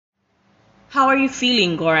How are you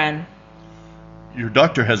feeling, Goran? Your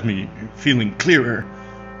doctor has me feeling clearer,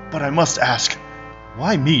 but I must ask,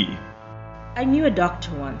 why me? I knew a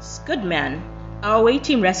doctor once. Good man. Our away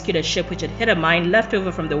team rescued a ship which had hit a mine left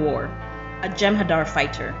over from the war. A jem'hadar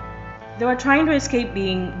fighter. They were trying to escape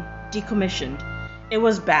being decommissioned. It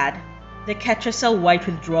was bad. The Ketracel-White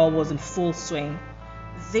withdrawal was in full swing.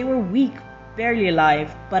 They were weak, barely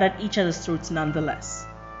alive, but at each other's throats nonetheless.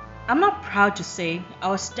 I'm not proud to say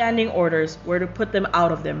our standing orders were to put them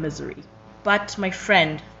out of their misery. But my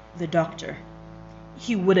friend, the doctor,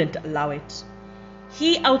 he wouldn't allow it.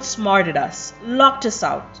 He outsmarted us, locked us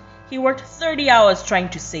out. He worked 30 hours trying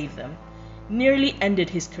to save them. Nearly ended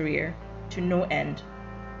his career, to no end.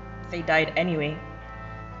 They died anyway.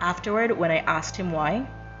 Afterward, when I asked him why,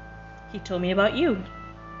 he told me about you.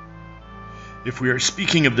 If we are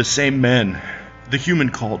speaking of the same man, the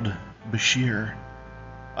human called Bashir,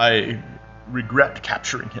 I regret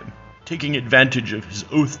capturing him, taking advantage of his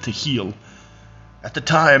oath to heal. At the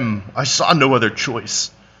time, I saw no other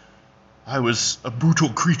choice. I was a brutal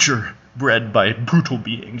creature bred by brutal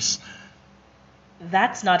beings.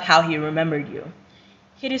 That's not how he remembered you.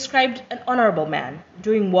 He described an honorable man,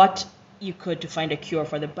 doing what you could to find a cure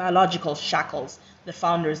for the biological shackles the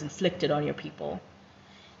Founders inflicted on your people.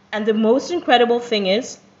 And the most incredible thing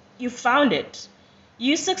is, you found it.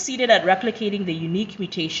 You succeeded at replicating the unique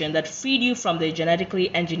mutation that freed you from the genetically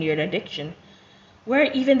engineered addiction,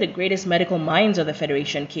 where even the greatest medical minds of the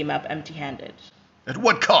Federation came up empty-handed. At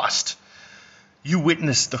what cost? You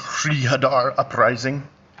witnessed the jem'hadar uprising,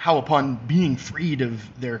 how upon being freed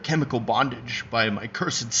of their chemical bondage by my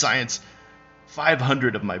cursed science,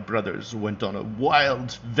 500 of my brothers went on a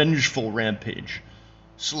wild, vengeful rampage,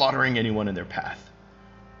 slaughtering anyone in their path.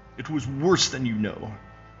 It was worse than you know.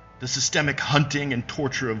 The systemic hunting and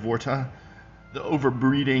torture of Vorta, the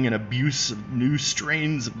overbreeding and abuse of new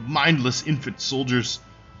strains of mindless infant soldiers.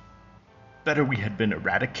 Better we had been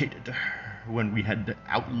eradicated when we had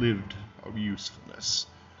outlived our usefulness.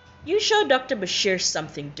 You showed Dr. Bashir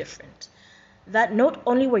something different. That not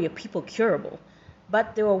only were your people curable,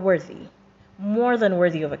 but they were worthy, more than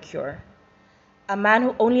worthy of a cure. A man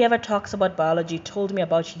who only ever talks about biology told me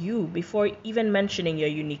about you before even mentioning your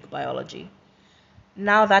unique biology.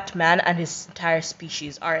 Now that man and his entire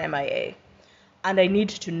species are MIA, and I need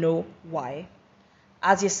to know why.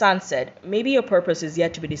 As your son said, maybe your purpose is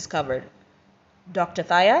yet to be discovered. Dr.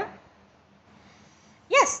 Thaya?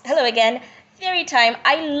 Yes, hello again. Theory time.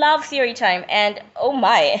 I love theory time, and oh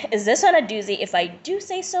my, is this one a doozy if I do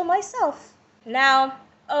say so myself. Now,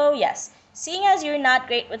 oh yes, seeing as you're not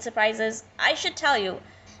great with surprises, I should tell you,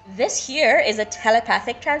 this here is a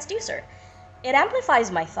telepathic transducer. It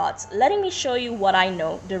amplifies my thoughts, letting me show you what I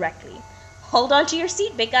know directly. Hold on to your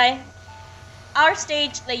seat, big guy. Our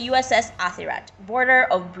stage, the USS Athirat, border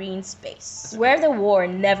of Breen space, where the war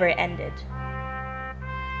never ended.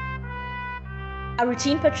 A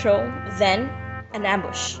routine patrol, then an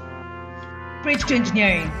ambush. Bridge to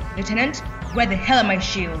engineering. Lieutenant, where the hell are my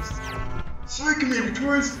shields? Sorry, Commander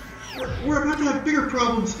Torres. We're about to have bigger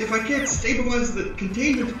problems. If I can't stabilize the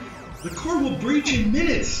containment, the core will breach in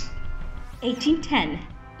minutes. 1810.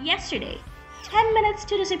 Yesterday. 10 minutes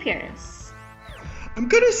to disappearance. I'm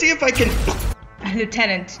gonna see if I can...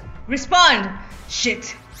 Lieutenant, respond!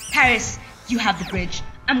 Shit. Paris, you have the bridge.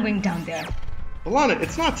 I'm going down there. Be'elanna,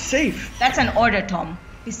 it's not safe. That's an order, Tom.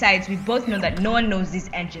 Besides, we both know that no one knows these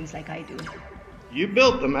engines like I do. You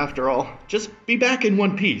built them, after all. Just be back in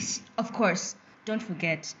one piece. Of course. Don't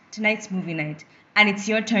forget, tonight's movie night, and it's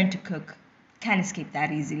your turn to cook. Can't escape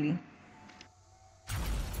that easily.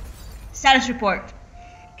 Status report.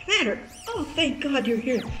 Commander, oh thank God you're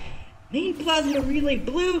here. Main plasma relay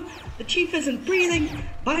blue, the chief isn't breathing,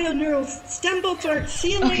 bioneural stem bolts aren't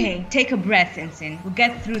sealing. Okay, take a breath, Ensign. We'll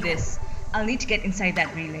get through this. I'll need to get inside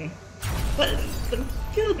that relay. But the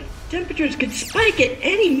field temperatures could spike at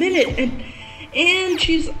any minute, and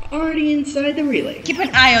she's already inside the relay. Keep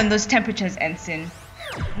an eye on those temperatures, Ensign.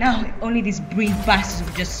 Now, if only these Breen bastards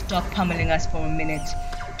would just stop pummeling us for a minute.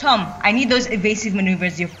 Tom, I need those evasive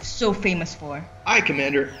maneuvers you're so famous for. Aye,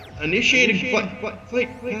 Commander. Initiating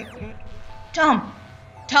flight. Tom!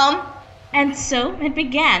 Tom! And so it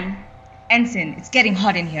began. Ensign, it's getting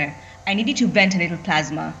hot in here. I need you to vent a little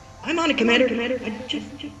plasma. I'm on it, Commander.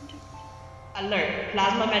 Alert.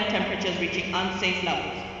 Plasma vent temperatures reaching unsafe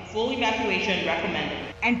levels. Full evacuation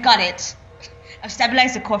recommended. And got it. I've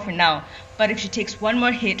stabilized the core for now, but if she takes one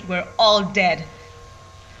more hit, we're all dead.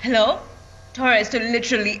 Hello? Torres to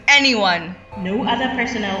literally anyone. No other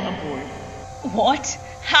personnel aboard. What?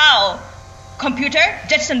 How? Computer,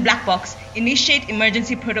 jettison black box. Initiate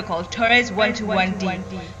emergency protocol. Torres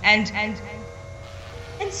 121D.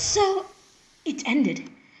 And so It ended.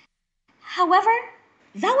 However,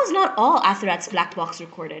 that was not all Atherat's black box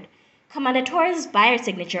recorded. Commander Torres'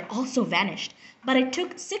 biosignature also vanished, but it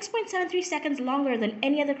took 6.73 seconds longer than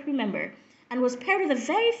any other crew member and was paired with a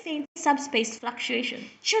very faint subspace fluctuation.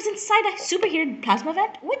 She was inside a superheated plasma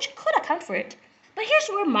vent, which could account for it. But here's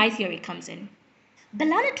where my theory comes in.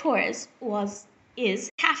 Be'elanna Torres is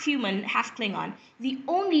half human, half Klingon, the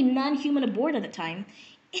only non-human aboard at the time.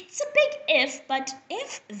 It's a big if, but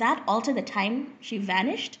if that altered the time she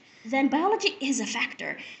vanished, then biology is a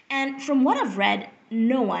factor. And from what I've read,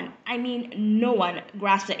 no one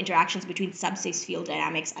grasps the interactions between subspace field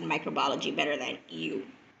dynamics and microbiology better than you.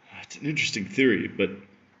 It's an interesting theory, but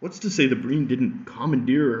what's to say the Breen didn't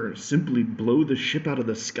commandeer or simply blow the ship out of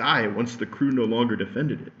the sky once the crew no longer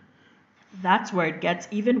defended it? That's where it gets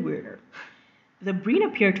even weirder. The Breen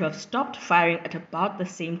appear to have stopped firing at about the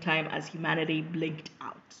same time as humanity blinked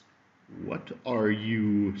out. What are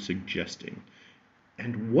you suggesting?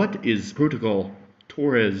 And what is Protocol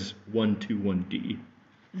Torres 121D?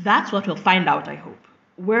 That's what we'll find out, I hope.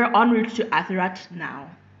 We're en route to Atherat now.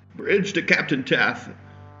 Bridge to Captain Tath.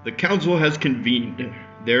 The Council has convened.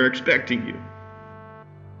 They're expecting you.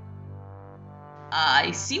 I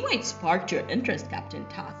see why it sparked your interest, Captain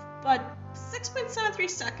Tath, but 6.73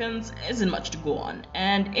 seconds isn't much to go on,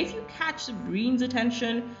 and if you catch the Breen's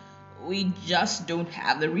attention, we just don't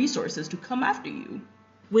have the resources to come after you.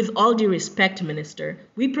 With all due respect, Minister,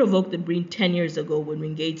 we provoked the Breen 10 years ago when we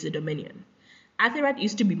engaged the Dominion. Atherat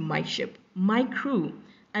used to be my ship, my crew,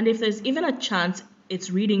 and if there's even a chance its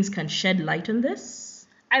readings can shed light on this...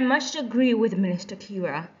 I must agree with Minister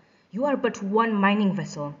Kira. You are but one mining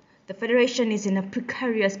vessel. The Federation is in a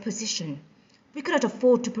precarious position. We cannot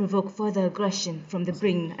afford to provoke further aggression from the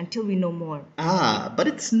Breen until we know more. Ah, but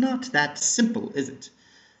it's not that simple, is it?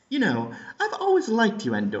 You know, I've always liked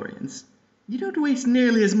you Andorians. You don't waste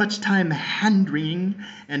nearly as much time hand-wringing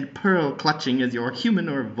and pearl-clutching as your human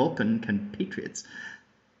or Vulcan compatriots.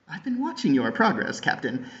 I've been watching your progress,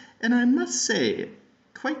 Captain, and I must say,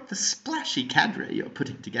 quite the splashy cadre you're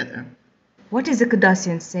putting together. What is the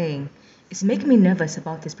Cardassian saying? It's making me nervous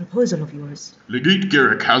about this proposal of yours. Legate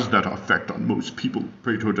Garak has that effect on most people,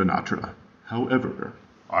 Praetor Donatra. However,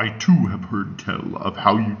 I too have heard tell of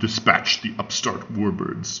how you dispatched the upstart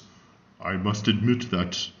warbirds. I must admit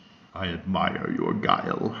that I admire your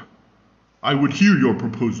guile. I would hear your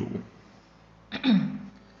proposal.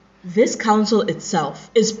 This council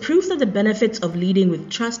itself is proof that the benefits of leading with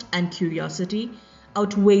trust and curiosity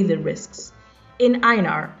outweigh the risks. In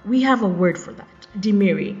Einar, we have a word for that.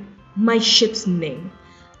 Dimiri, my ship's name.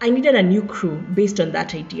 I needed a new crew based on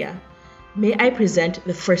that idea. May I present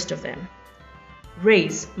the first of them?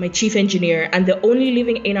 Reyes, my chief engineer and the only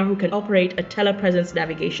living Aenar who can operate a telepresence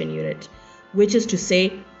navigation unit, which is to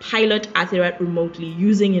say, pilot Atherat remotely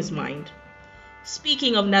using his mind.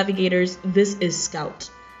 Speaking of navigators, this is Scout,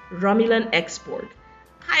 Romulan ex-Borg,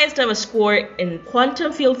 highest ever score in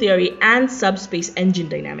quantum field theory and subspace engine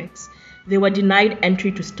dynamics. They were denied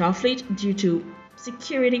entry to Starfleet due to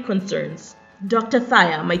security concerns. Dr.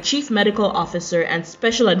 Thaya, my chief medical officer and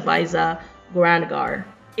special advisor, Goran Agar.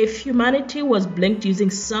 If humanity was blinked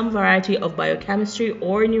using some variety of biochemistry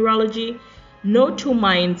or neurology, no two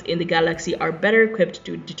minds in the galaxy are better equipped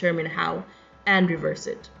to determine how and reverse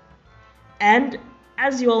it. And,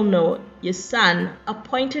 as you all know, Yasan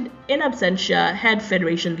appointed in absentia head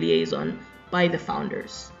Federation liaison by the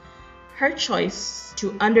founders. Her choice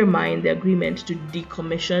to undermine the agreement to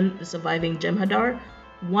decommission the surviving jem'hadar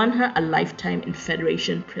won her a lifetime in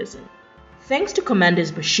Federation prison. Thanks to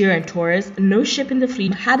Commanders Bashir and Torres, no ship in the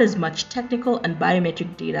fleet had as much technical and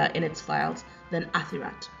biometric data in its files than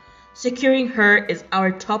Atherat. Securing her is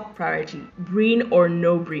our top priority, Breen or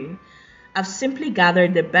no Breen. I've simply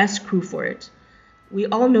gathered the best crew for it. We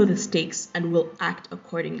all know the stakes and will act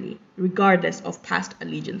accordingly, regardless of past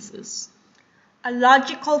allegiances. A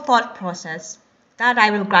logical thought process. That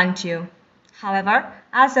I will grant you. However,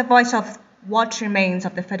 as the voice of what remains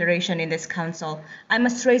of the Federation in this council, I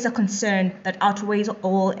must raise a concern that outweighs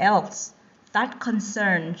all else. That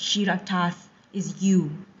concern, Shira Tath, is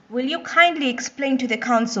you. Will you kindly explain to the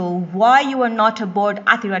council why you were not aboard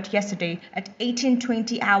Atherat yesterday at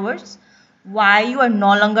 1820 hours? Why you are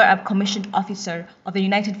no longer a commissioned officer of the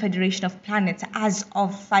United Federation of Planets as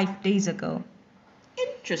of 5 days ago?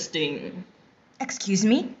 Interesting. Excuse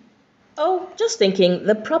me? Oh, just thinking,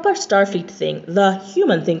 the proper Starfleet thing, the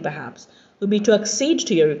human thing perhaps, would be to accede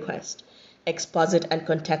to your request, exposit and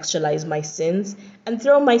contextualize my sins, and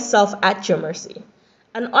throw myself at your mercy.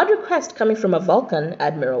 An odd request coming from a Vulcan,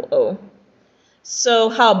 Admiral O. So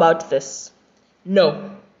how about this?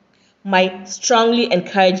 No. My strongly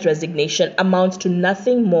encouraged resignation amounts to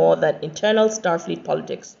nothing more than internal Starfleet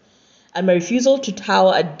politics, and my refusal to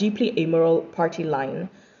tower a deeply amoral party line.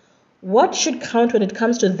 What should count when it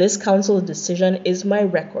comes to this council's decision is my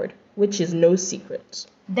record, which is no secret.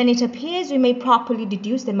 Then it appears we may properly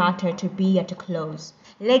deduce the matter to be at a close.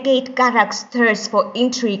 Legate Garak's thirst for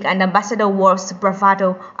intrigue and Ambassador Worf's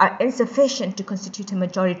bravado are insufficient to constitute a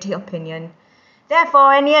majority opinion.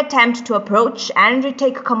 Therefore, any attempt to approach and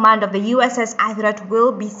retake command of the USS Azeroth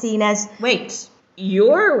will be seen as... Wait,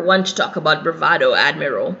 you're one to talk about bravado,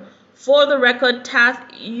 Admiral. For the record, Tath,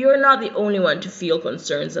 you're not the only one to feel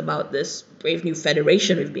concerns about this brave new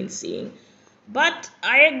federation we've been seeing. But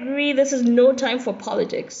I agree this is no time for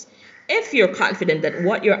politics. If you're confident that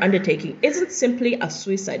what you're undertaking isn't simply a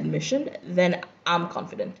suicide mission, then I'm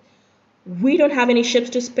confident. We don't have any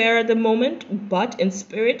ships to spare at the moment, but in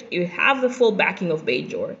spirit, you have the full backing of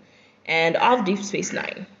Bajor and of Deep Space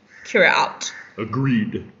Nine. Kira out.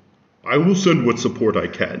 Agreed. I will send what support I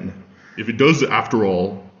can. If it does, after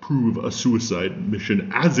all, prove a suicide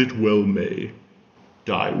mission, as it well may.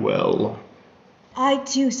 Die well. I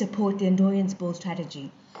too support the Andorians' bold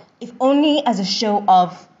strategy, if only as a show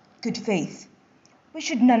of good faith. We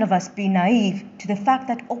should none of us be naive to the fact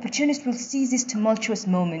that opportunists will seize this tumultuous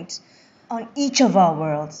moment on each of our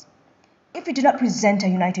worlds. If we do not present a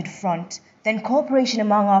united front, then cooperation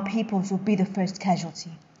among our peoples will be the first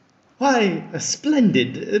casualty. Why,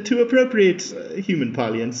 splendid, to appropriate human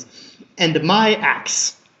parlance, and my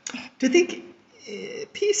axe. To think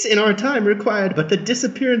peace in our time required but the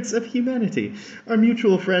disappearance of humanity. Our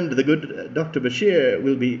mutual friend, the good Dr. Bashir,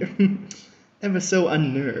 will be ever so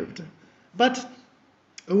unnerved. But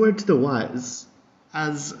a word to the wise,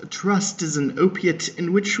 as trust is an opiate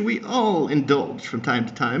in which we all indulge from time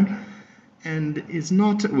to time, and is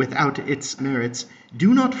not without its merits,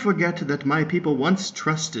 do not forget that my people once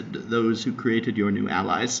trusted those who created your new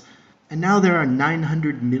allies, and now there are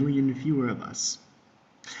 900 million fewer of us.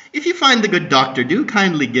 If you find the good doctor, do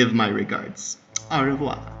kindly give my regards. Au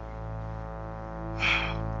revoir.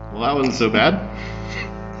 Well, that wasn't so bad.